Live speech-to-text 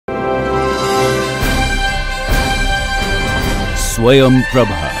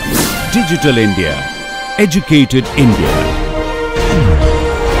swayamprabha. Digital India. Educated India.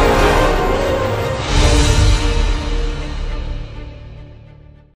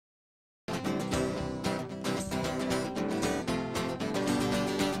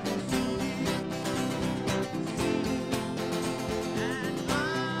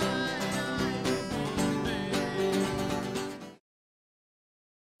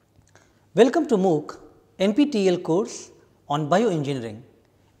 Welcome to MOOC NPTEL course on Bioengineering,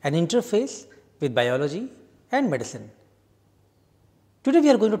 an interface with biology and medicine. Today we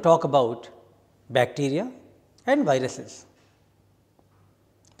are going to talk about bacteria and viruses.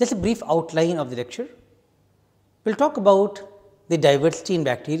 Just a brief outline of the lecture. We will talk about the diversity in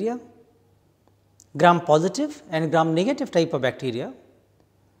bacteria, gram positive and gram negative type of bacteria,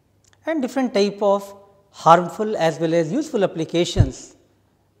 and different type of harmful as well as useful applications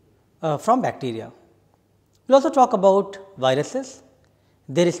from bacteria. We will also talk about viruses,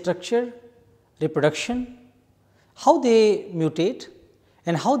 their structure, reproduction, how they mutate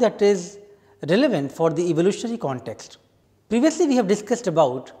and how that is relevant for the evolutionary context. Previously we have discussed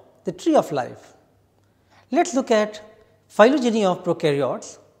about the tree of life. Let us look at phylogeny of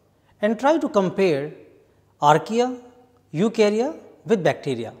prokaryotes and try to compare archaea, eukarya with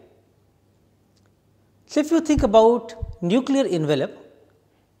bacteria. So, if you think about nuclear envelope,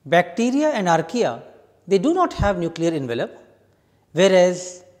 bacteria and archaea, they do not have nuclear envelope,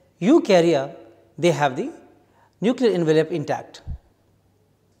 whereas eukarya, they have the nuclear envelope intact.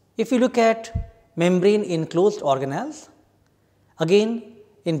 If you look at membrane enclosed organelles, again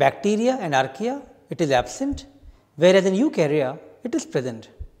in bacteria and archaea it is absent, whereas in eukarya it is present.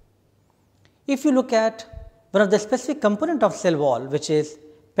 If you look at one of the specific component of cell wall, which is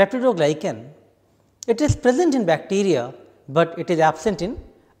peptidoglycan, it is present in bacteria, but it is absent in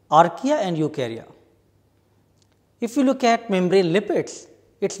archaea and eukarya. If you look at membrane lipids,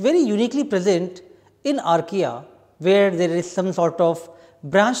 it is very uniquely present in archaea, where there is some sort of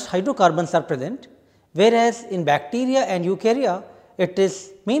branched hydrocarbons are present, whereas in bacteria and eukarya it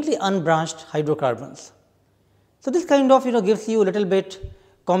is mainly unbranched hydrocarbons. So, this kind of gives you a little bit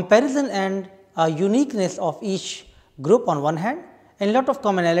comparison and uniqueness of each group on one hand, and lot of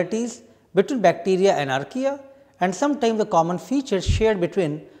commonalities between bacteria and archaea, and sometimes the common features shared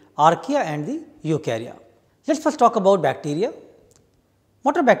between archaea and the eukarya. Let us first talk about bacteria.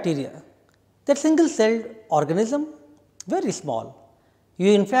 What are bacteria? They are single celled organism, very small.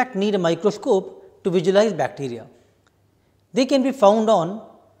 You in fact need a microscope to visualize bacteria. They can be found on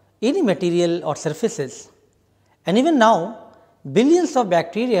any material or surfaces, and even now billions of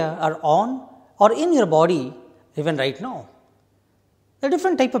bacteria are on or in your body even right now. The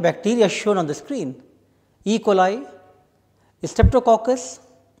different type of bacteria shown on the screen: E. coli, Streptococcus.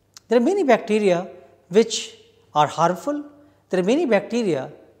 There are many bacteria which are harmful, there are many bacteria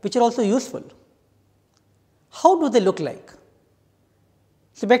which are also useful. How do they look like?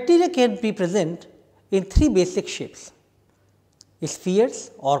 So, bacteria can be present in three basic shapes: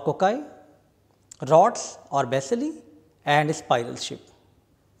 spheres or cocci, rods or bacilli, and spiral shape.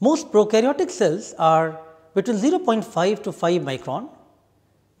 Most prokaryotic cells are between 0.5 to 5 micron.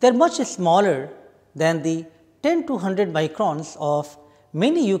 They are much smaller than the 10 to 100 microns of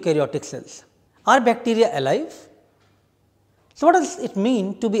many eukaryotic cells. Are bacteria alive? So, what does it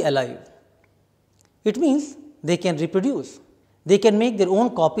mean to be alive? It means they can reproduce, they can make their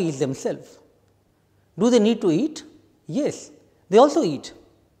own copies themselves. Do they need to eat? Yes, they also eat.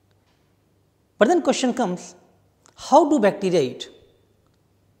 But then question comes, how do bacteria eat?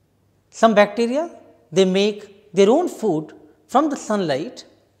 Some bacteria, they make their own food from the sunlight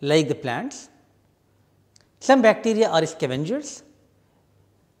like the plants. Some bacteria are scavengers.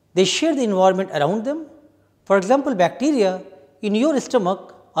 They share the environment around them. For example, bacteria in your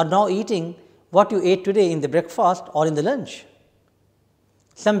stomach are now eating what you ate today in the breakfast or in the lunch.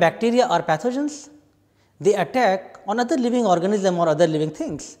 Some bacteria are pathogens. They attack on other living organism or other living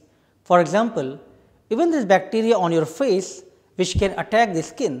things. For example, even this bacteria on your face which can attack the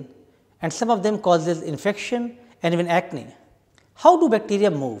skin, and some of them causes infection and even acne. How do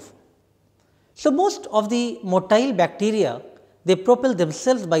bacteria move? So, most of the motile bacteria, they propel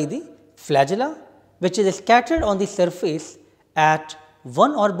themselves by the flagella, which is scattered on the surface at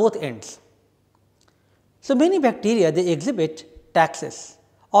one or both ends. So, many bacteria, they exhibit taxis,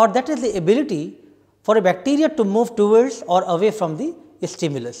 or that is the ability for a bacteria to move towards or away from the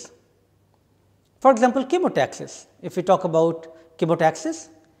stimulus. For example, chemotaxis. If we talk about chemotaxis,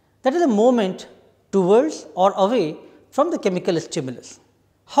 that is a movement towards or away from the chemical stimulus.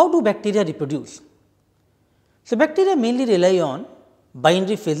 How do bacteria reproduce? So, bacteria mainly rely on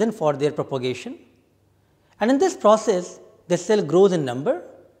binary fission for their propagation, and in this process the cell grows in number,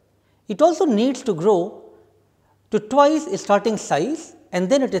 it also needs to grow to twice its starting size and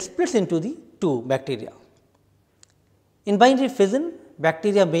then it splits into the two bacteria. In binary fission,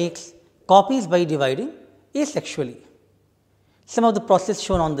 bacteria makes copies by dividing asexually. Some of the processes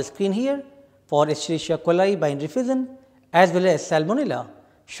shown on the screen here for Escherichia coli binary fission as well as Salmonella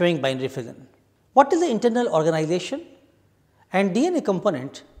showing binary fission. What is the internal organization and DNA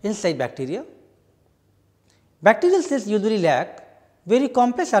component inside bacteria? Bacterial cells usually lack very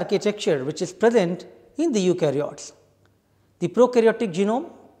complex architecture which is present in the eukaryotes. The prokaryotic genome,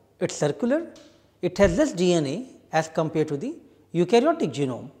 it is circular, it has less DNA as compared to the eukaryotic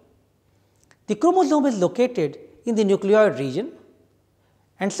genome. The chromosome is located in the nucleoid region,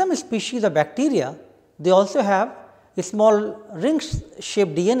 and some species of bacteria, they also have a small ring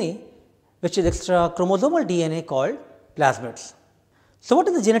shaped DNA which is extra chromosomal DNA called plasmids. So, what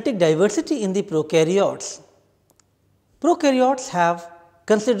is the genetic diversity in the prokaryotes? Prokaryotes have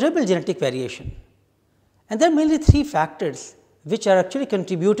considerable genetic variation, and there are mainly three factors which are actually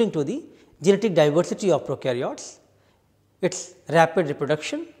contributing to the genetic diversity of prokaryotes. It is rapid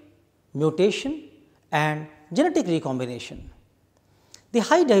reproduction, mutation and genetic recombination. The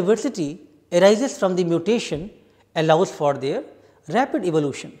high diversity arises from the mutation allows for their rapid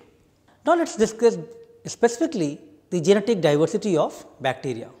evolution. Now, let us discuss specifically the genetic diversity of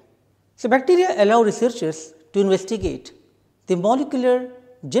bacteria. So, bacteria allow researchers to investigate the molecular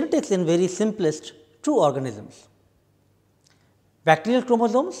genetics in very simplest true organisms. Bacterial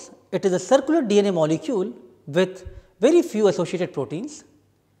chromosomes, it is a circular DNA molecule with very few associated proteins.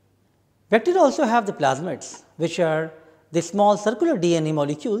 Bacteria also have the plasmids, which are the small circular DNA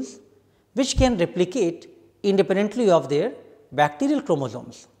molecules which can replicate independently of their bacterial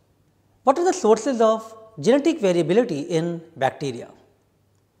chromosomes. What are the sources of genetic variability in bacteria?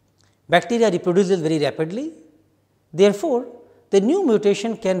 Bacteria reproduces very rapidly. Therefore, the new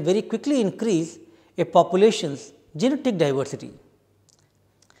mutation can very quickly increase a population's genetic diversity.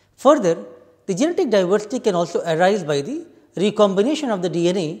 Further, the genetic diversity can also arise by the recombination of the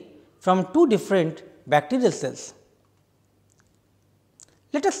DNA from two different bacterial cells.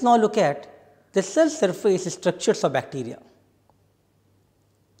 Let us now look at the cell surface structures of bacteria.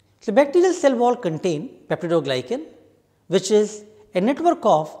 So, bacterial cell wall contain peptidoglycan, which is a network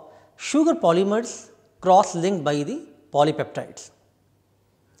of sugar polymers cross linked by the polypeptides.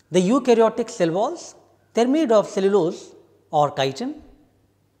 The eukaryotic cell walls, they are made of cellulose or chitin.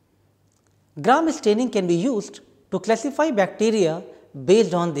 Gram staining can be used to classify bacteria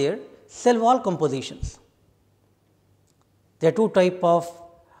based on their cell wall compositions. There are two types of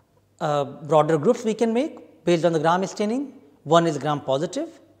broader groups we can make based on the gram staining. One is gram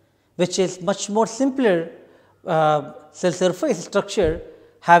positive, which is much more simpler cell surface structure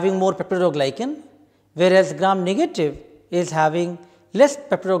having more peptidoglycan, whereas gram negative is having less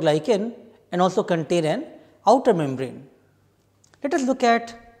peptidoglycan and also contain an outer membrane. Let us look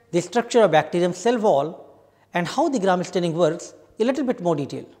at the structure of bacterium cell wall and how the gram staining works in a little bit more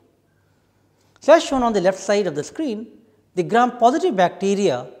detail. So, as shown on the left side of the screen, the gram positive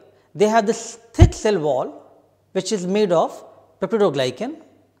bacteria, they have this thick cell wall which is made of peptidoglycan.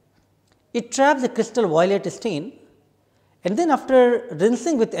 It traps the crystal violet stain, and then after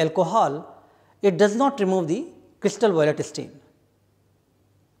rinsing with alcohol, it does not remove the crystal violet stain.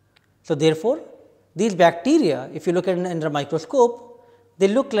 So, therefore, these bacteria, if you look at it under microscope, they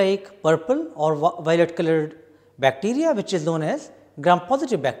look like purple or violet colored bacteria, which is known as gram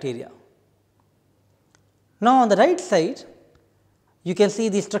positive bacteria. Now, on the right side, you can see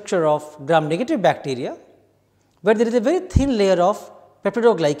the structure of gram negative bacteria, where there is a very thin layer of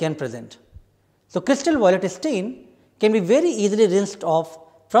peptidoglycan present. So, crystal violet stain can be very easily rinsed off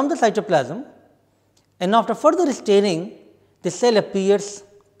from the cytoplasm, and after further staining, the cell appears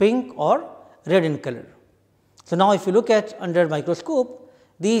pink or red in color. So, now if you look at under microscope,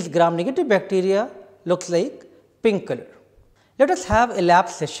 these gram negative bacteria looks like pink color. Let us have a lab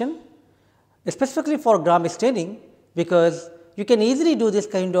session specifically for gram staining, because you can easily do this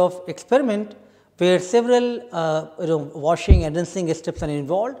kind of experiment where several washing and rinsing steps are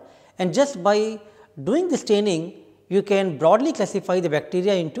involved, and just by doing the staining you can broadly classify the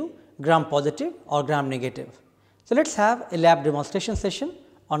bacteria into gram positive or gram negative. So, let us have a lab demonstration session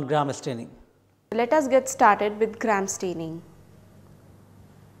on gram staining. Let us get started with gram staining.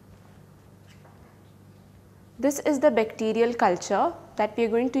 This is the bacterial culture that we are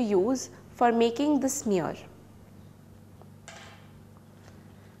going to use for making the smear.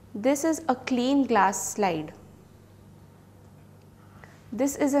 This is a clean glass slide.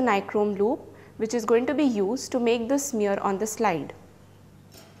 This is a nichrome loop which is going to be used to make the smear on the slide.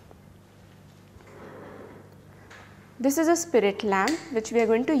 This is a spirit lamp which we are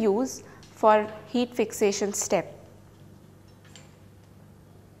going to use for heat fixation step.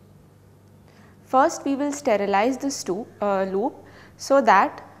 First we will sterilize this loop so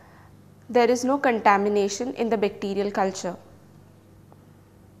that there is no contamination in the bacterial culture.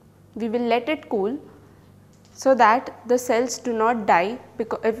 We will let it cool so that the cells do not die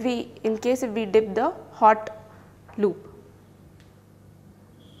because if we dip the hot loop.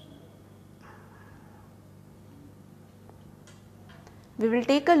 We will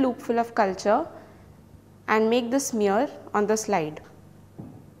take a loop full of culture and make the smear on the slide.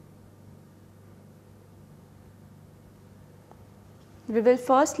 We will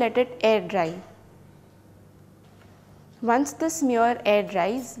first let it air dry. Once the smear air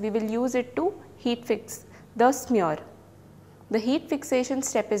dries, we will use it to heat fix the smear. The heat fixation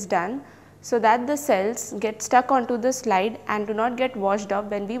step is done so that the cells get stuck onto the slide and do not get washed off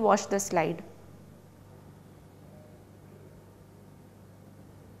when we wash the slide.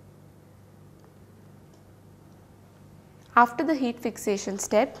 After the heat fixation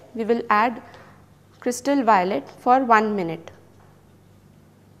step, we will add crystal violet for 1 minute.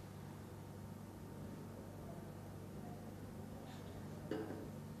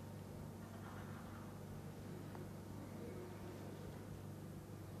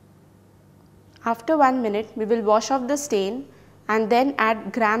 After 1 minute, we will wash off the stain and then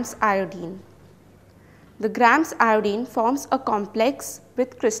add grams iodine. The grams iodine forms a complex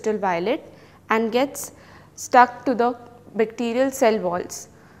with crystal violet and gets stuck to the bacterial cell walls.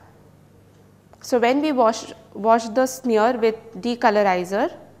 So, when we wash the smear with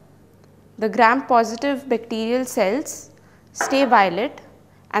decolorizer, the gram positive bacterial cells stay violet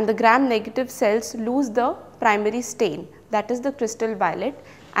and the gram negative cells lose the primary stain, that is the crystal violet,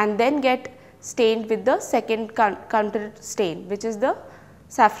 and then get stained with the second counter stain, which is the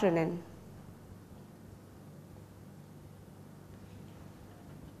safranin.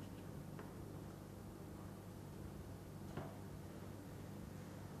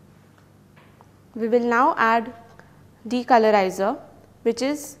 We will now add decolorizer, which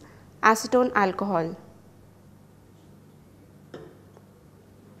is acetone alcohol.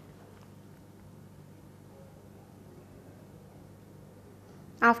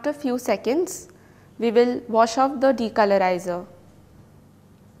 After few seconds, we will wash off the decolorizer.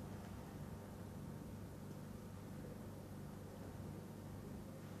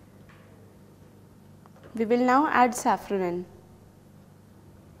 We will now add safranin.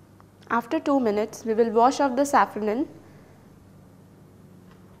 After 2 minutes, we will wash off the safranin.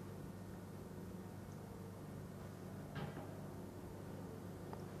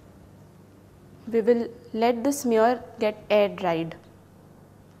 We will let the smear get air dried.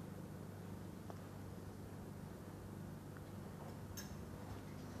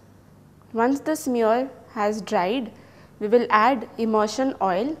 Once the smear has dried, we will add immersion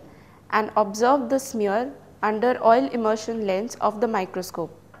oil and observe the smear under oil immersion lens of the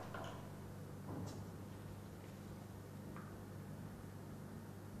microscope.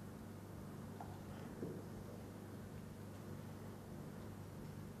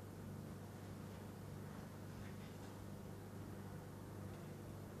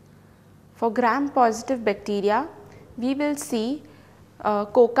 For gram positive bacteria, we will see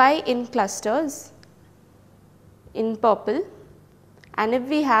cocci in clusters in purple, and if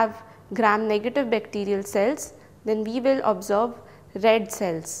we have gram negative bacterial cells, then we will observe red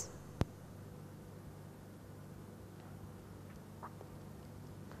cells.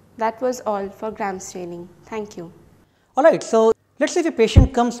 That was all for gram staining. Thank you. Alright, so let us say if a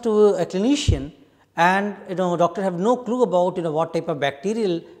patient comes to a clinician and doctor have no clue about what type of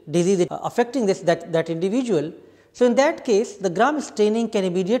bacterial disease affecting that individual. So, in that case the gram staining can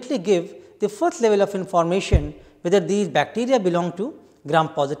immediately give the first level of information whether these bacteria belong to gram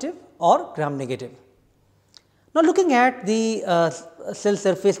positive or gram negative. Now, looking at the cell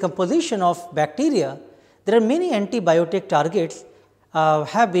surface composition of bacteria, there are many antibiotic targets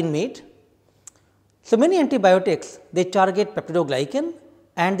have been made. So, many antibiotics they target peptidoglycan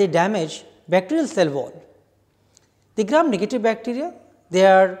and they damage bacterial cell wall. The gram negative bacteria, they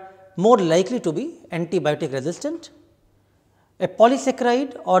are more likely to be antibiotic resistant. A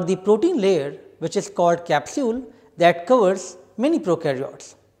polysaccharide or the protein layer which is called capsule that covers many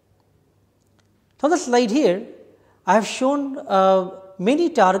prokaryotes. So, on the slide here I have shown many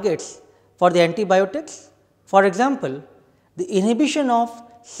targets for the antibiotics. For example, the inhibition of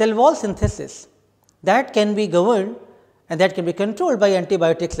cell wall synthesis that can be governed and that can be controlled by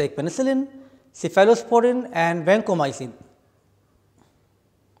antibiotics like penicillin, cephalosporin and vancomycin.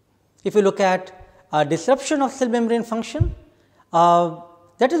 If you look at disruption of cell membrane function,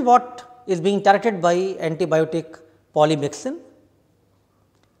 that is what is being targeted by antibiotic polymyxin.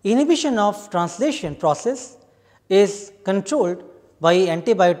 Inhibition of translation process is controlled by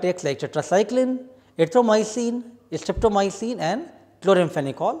antibiotics like tetracycline, erythromycin, streptomycin and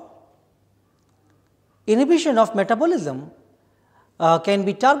chloramphenicol. Inhibition of metabolism can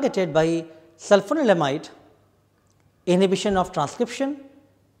be targeted by sulfonilamide. Inhibition of transcription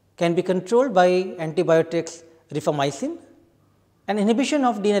can be controlled by antibiotics rifamycin, and inhibition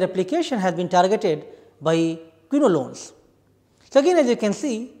of DNA replication has been targeted by quinolones. So, again as you can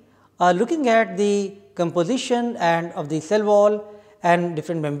see, looking at the composition and of the cell wall and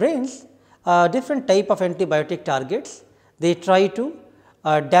different membranes, different type of antibiotic targets, they try to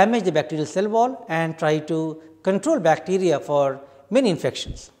damage the bacterial cell wall and try to control bacteria for many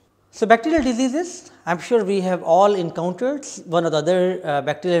infections. So, bacterial diseases, I am sure we have all encountered one or the other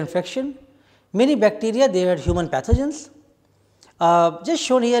bacterial infection. Many bacteria, they are human pathogens. Just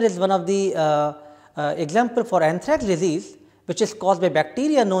shown here is one of the example for anthrax disease, which is caused by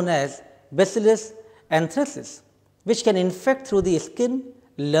bacteria known as Bacillus anthracis, which can infect through the skin,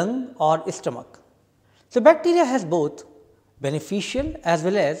 lung or stomach. So, bacteria has both beneficial as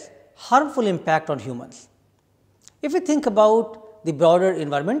well as harmful impact on humans. If we think about the broader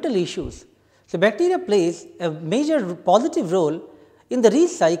environmental issues, so bacteria plays a major positive role in the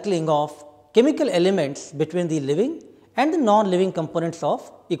recycling of chemical elements between the living and the non-living components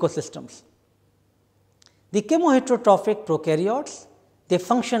of ecosystems. The chemoheterotrophic prokaryotes, they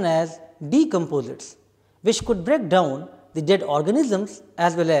function as decomposites, which could break down the dead organisms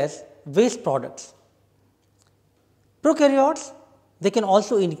as well as waste products. Prokaryotes, they can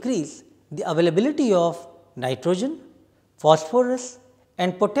also increase the availability of nitrogen, phosphorus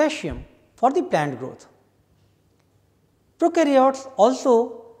and potassium for the plant growth. Prokaryotes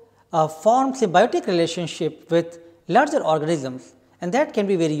also form symbiotic relationship with larger organisms, and that can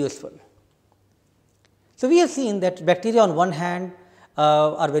be very useful. So, we have seen that bacteria on one hand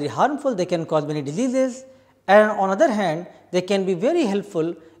are very harmful, they can cause many diseases, and on other hand they can be very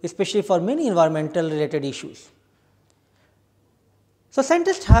helpful, especially for many environmental related issues. So,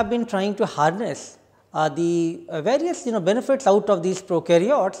 scientists have been trying to harness the various benefits out of these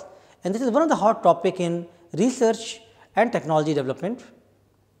prokaryotes, and this is one of the hot topic in research and technology development.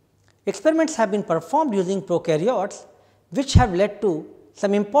 Experiments have been performed using prokaryotes, which have led to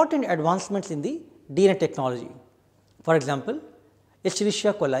some important advancements in the DNA technology. For example,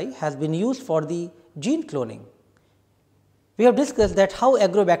 Escherichia coli has been used for the gene cloning. We have discussed that how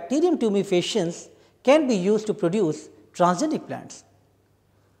Agrobacterium tumefaciens can be used to produce transgenic plants.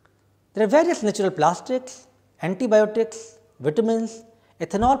 There are various natural plastics, antibiotics, vitamins,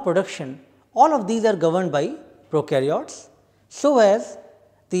 ethanol production, all of these are governed by prokaryotes, so as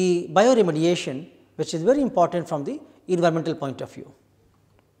the bioremediation, which is very important from the environmental point of view.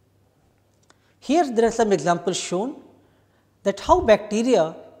 Here there are some examples shown that how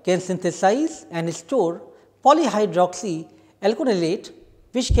bacteria can synthesize and store polyhydroxyalkylate,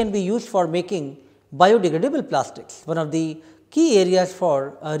 which can be used for making biodegradable plastics, one of the key areas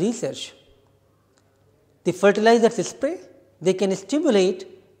for research. The fertilizers spray, they can stimulate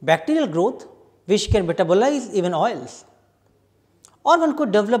bacterial growth, which can metabolize even oils, or one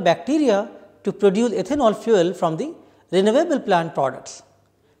could develop bacteria to produce ethanol fuel from the renewable plant products.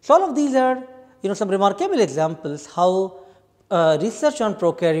 So, all of these are some remarkable examples how research on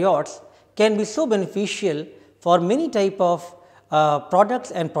prokaryotes can be so beneficial for many type of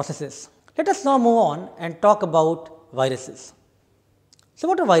products and processes. Let us now move on and talk about viruses. So,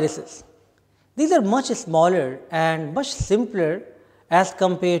 what are viruses? These are much smaller and much simpler as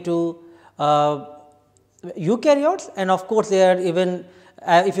compared to eukaryotes, and of course, they are even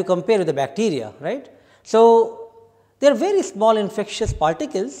if you compare with the bacteria, right. So, they are very small infectious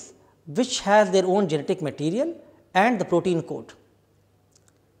particles which has their own genetic material and the protein coat.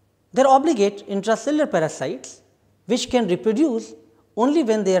 They are obligate intracellular parasites which can reproduce only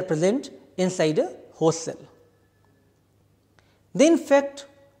when they are present inside a host cell. They infect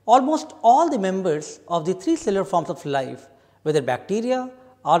almost all the members of the three cellular forms of life, whether bacteria,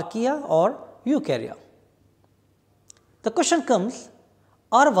 archaea or eukarya. The question comes,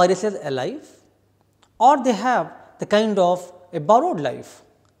 are viruses alive or they have the kind of a borrowed life?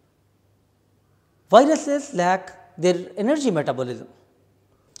 Viruses lack their energy metabolism.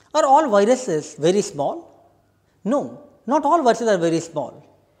 Are all viruses very small? No, not all viruses are very small.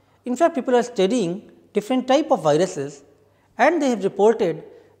 In fact, people are studying different type of viruses, and they have reported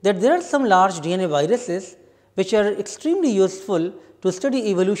that there are some large DNA viruses which are extremely useful to study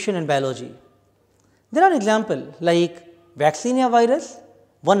evolution and biology. There are examples like Vaccinia virus,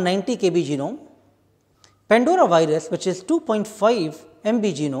 190 kb genome, Pandora virus, which is 2.5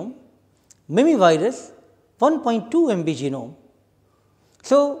 MB genome, Mimi virus, 1.2 MB genome.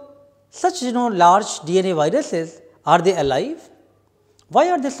 So, such large DNA viruses, are they alive? Why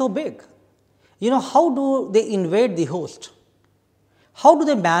are they so big? How do they invade the host? How do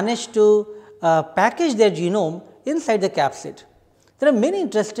they manage to package their genome inside the capsid? There are many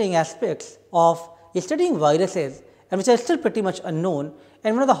interesting aspects of studying viruses and which are still pretty much unknown,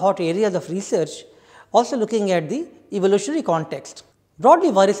 and one of the hot areas of research also looking at the evolutionary context.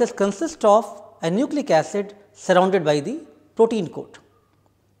 Broadly, viruses consist of a nucleic acid surrounded by the protein coat.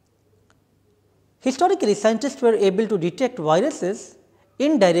 Historically, scientists were able to detect viruses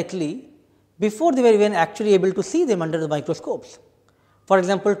indirectly before they were even actually able to see them under the microscopes. For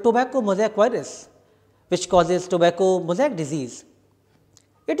example, tobacco mosaic virus, which causes tobacco mosaic disease.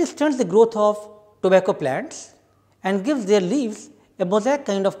 It stunts the growth of tobacco plants and gives their leaves a mosaic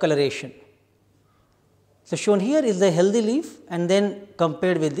kind of coloration. So, shown here is the healthy leaf and then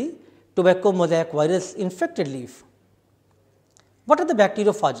compared with the tobacco mosaic virus infected leaf. What are the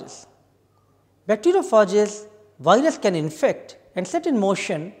bacteriophages? Bacteriophages, virus can infect and set in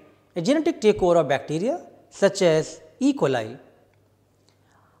motion a genetic takeover of bacteria such as E. coli.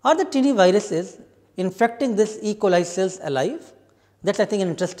 Are the tiny viruses infecting this E. coli cells alive? That is, I think, an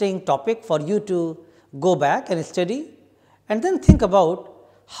interesting topic for you to go back and study and then think about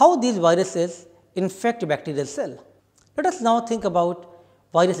how these viruses infect a bacterial cell. Let us now think about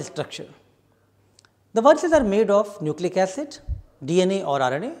virus structure. The viruses are made of nucleic acid, DNA or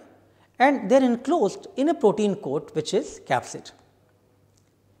RNA, and they are enclosed in a protein coat which is capsid.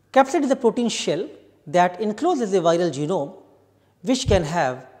 Capsid is a protein shell that encloses a viral genome which can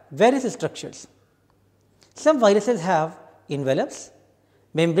have various structures. Some viruses have envelopes,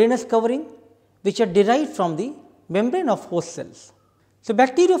 membranous covering which are derived from the membrane of host cells. So,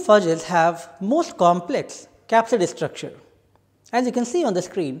 bacteriophages have most complex capsid structure. As you can see on the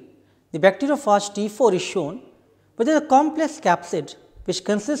screen, the bacteriophage T4 is shown, but there is a complex capsid which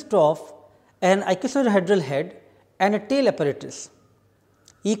consists of an icosahedral head and a tail apparatus.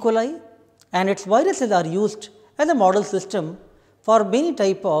 E. coli and its viruses are used as a model system for many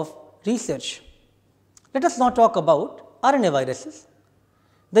type of research. Let us now talk about RNA viruses.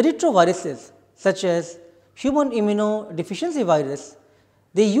 The retroviruses such as human immunodeficiency virus,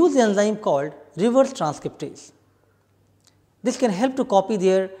 they use an enzyme called reverse transcriptase. This can help to copy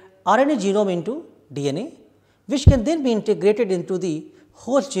their RNA genome into DNA, which can then be integrated into the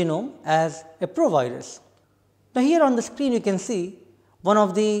host genome as a provirus. Now, here on the screen you can see one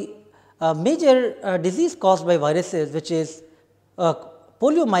of the major disease caused by viruses, which is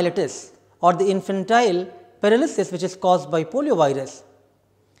poliomyelitis or the infantile paralysis, which is caused by poliovirus.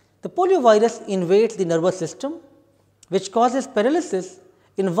 The poliovirus invades the nervous system, which causes paralysis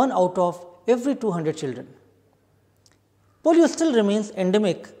in 1 out of every 200 children. Polio still remains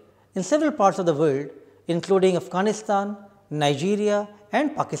endemic in several parts of the world, including Afghanistan, Nigeria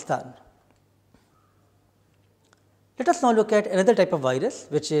and Pakistan. Let us now look at another type of virus,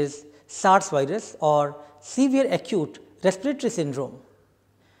 which is SARS virus or severe acute respiratory syndrome.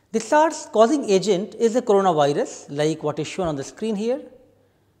 The SARS causing agent is a coronavirus like what is shown on the screen here.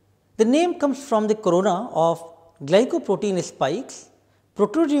 The name comes from the corona of glycoprotein spikes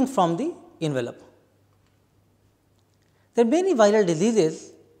protruding from the envelope. There are many viral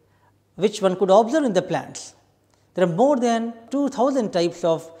diseases which one could observe in the plants. There are more than 2000 types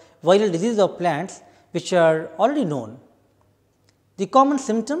of viral diseases of plants which are already known. The common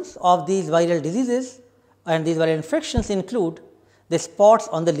symptoms of these viral diseases and these viral infections include the spots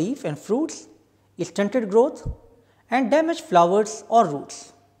on the leaf and fruits, stunted growth and damaged flowers or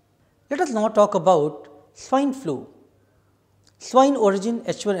roots. Let us now talk about swine flu, swine origin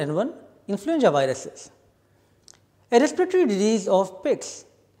H1N1 influenza viruses. A respiratory disease of pigs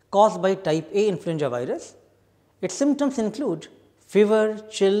caused by type A influenza virus. Its symptoms include fever,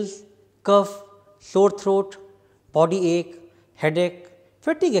 chills, cough, sore throat, body ache, headache,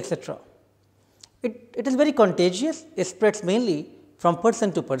 fatigue, etc. It is very contagious. It spreads mainly from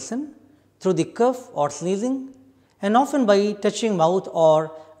person to person through the cough or sneezing and often by touching mouth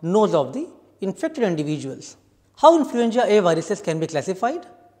or nose of the infected individuals. How influenza A viruses can be classified?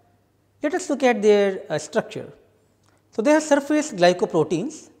 Let us look at their structure. So, they have surface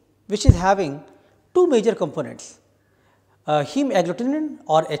glycoproteins which is having two major components, heme agglutinin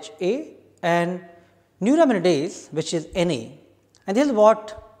or HA and neuraminidase which is Na, and this is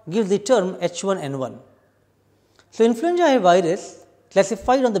what gives the term H1N1. So, influenza A virus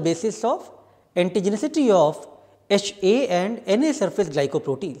classified on the basis of antigenicity of HA and Na surface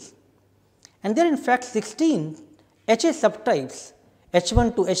glycoproteins, and there are in fact 16 HA subtypes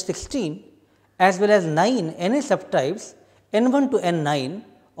H1 to H16 as well as 9 Na subtypes N1 to N9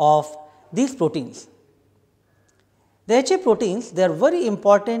 of these proteins. The HA proteins, they are very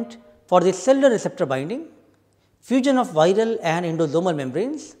important for the cellular receptor binding, fusion of viral and endosomal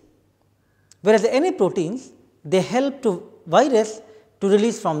membranes, whereas the NA proteins, they help to virus to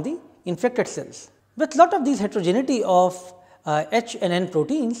release from the infected cells. With lot of these heterogeneity of H and N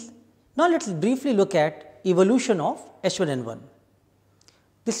proteins, now let us briefly look at evolution of H1N1.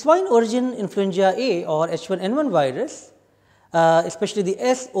 The swine origin influenza A or H1N1 virus, especially the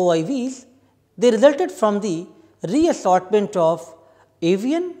SOIVs, they resulted from the reassortment of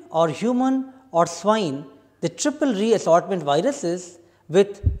avian or human or swine, the triple reassortment viruses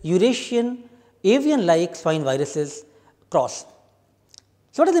with Eurasian avian like swine viruses cross.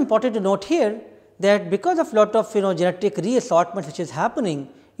 So, what is important to note here that because of lot of genetic reassortment which is happening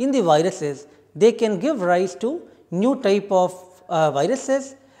in the viruses, they can give rise to new type of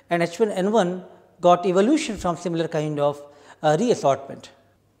viruses, and H1N1 got evolution from similar kind of reassortment.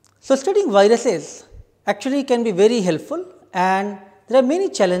 So, studying viruses actually can be very helpful, and there are many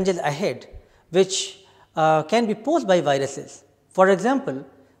challenges ahead which can be posed by viruses. For example,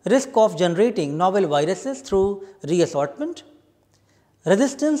 risk of generating novel viruses through reassortment,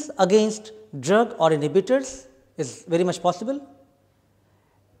 resistance against drug or inhibitors is very much possible,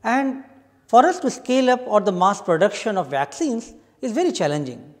 and for us to scale up or the mass production of vaccines is very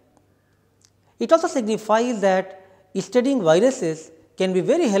challenging. It also signifies that studying viruses can be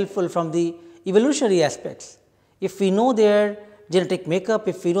very helpful from the evolutionary aspects. If we know their genetic makeup,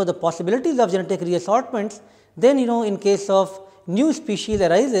 if we know the possibilities of genetic reassortments, then in case of new species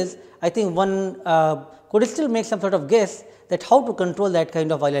arises, I think one could still make some sort of guess that how to control that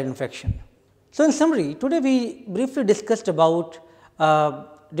kind of viral infection. So, in summary, today we briefly discussed about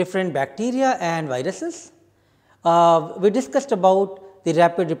different bacteria and viruses. We discussed about the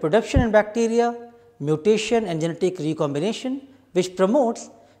rapid reproduction in bacteria, mutation and genetic recombination, which promotes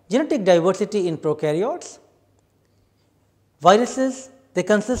genetic diversity in prokaryotes. Viruses, they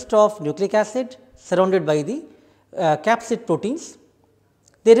consist of nucleic acid surrounded by the capsid proteins.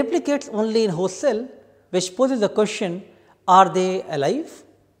 They replicate only in host cell, which poses the question, are they alive?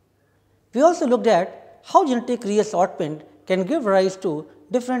 We also looked at how genetic reassortment can give rise to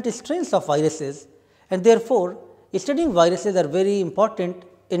different strains of viruses, and therefore, studying viruses are very important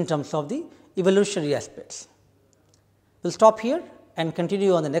in terms of the evolutionary aspects. We will stop here and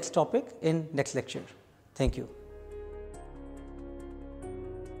continue on the next topic in next lecture. Thank you.